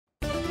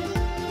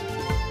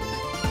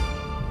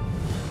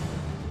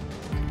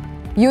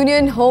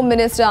Union Home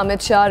Minister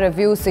Amit Shah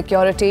reviews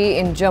security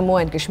in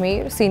Jammu and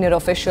Kashmir. Senior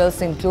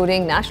officials,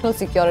 including National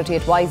Security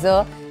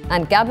Advisor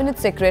and Cabinet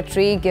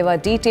Secretary, give a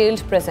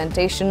detailed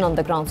presentation on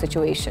the ground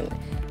situation.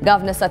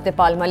 Governor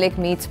Satyapal Malik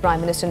meets Prime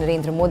Minister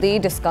Narendra Modi,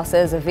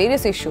 discusses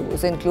various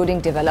issues,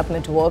 including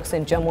development works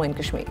in Jammu and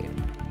Kashmir.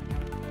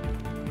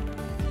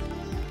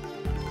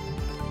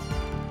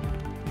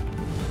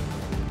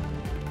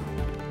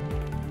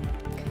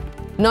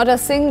 Not a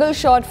single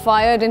shot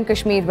fired in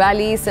Kashmir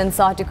Valley since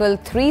Article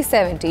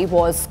 370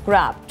 was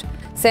scrapped.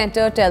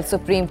 Centre tells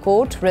Supreme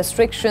Court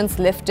restrictions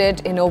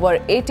lifted in over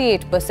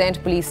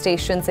 88% police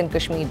stations in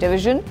Kashmir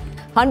Division,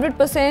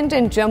 100%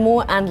 in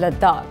Jammu and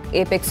Ladakh.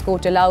 Apex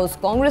Court allows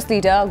Congress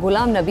leader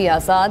Ghulam Nabi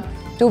Azad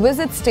to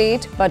visit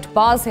state but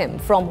bars him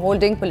from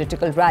holding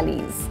political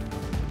rallies.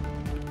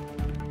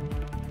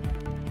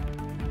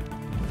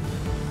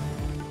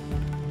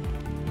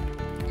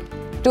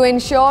 To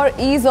ensure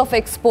ease of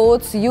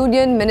exports,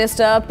 Union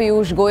Minister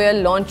Piyush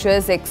Goyal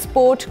launches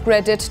Export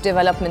Credit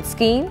Development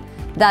Scheme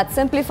that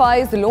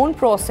simplifies the loan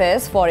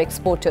process for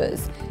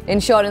exporters.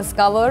 Insurance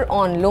cover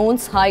on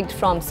loans hiked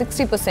from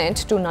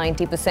 60% to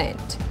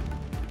 90%.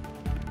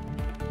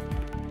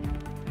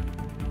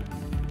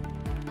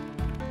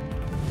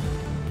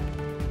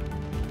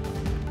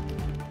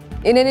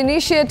 In an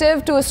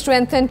initiative to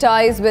strengthen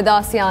ties with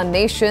ASEAN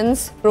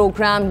nations,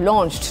 program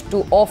launched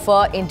to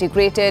offer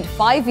integrated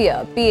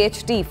 5-year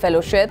PhD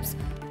fellowships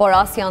for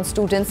ASEAN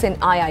students in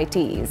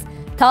IITs.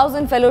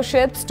 1,000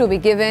 fellowships to be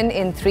given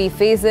in 3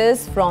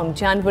 phases from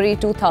January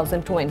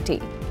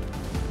 2020.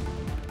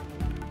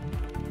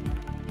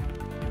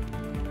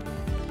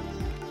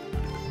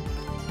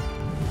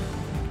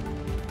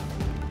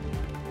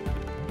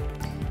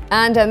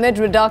 And amid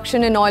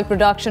reduction in oil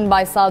production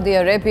by Saudi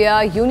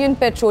Arabia, Union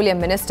Petroleum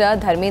Minister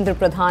Dharmendra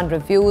Pradhan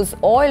reviews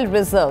oil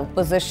reserve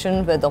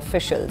position with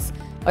officials.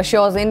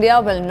 Assures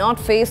India will not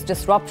face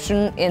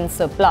disruption in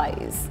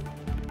supplies.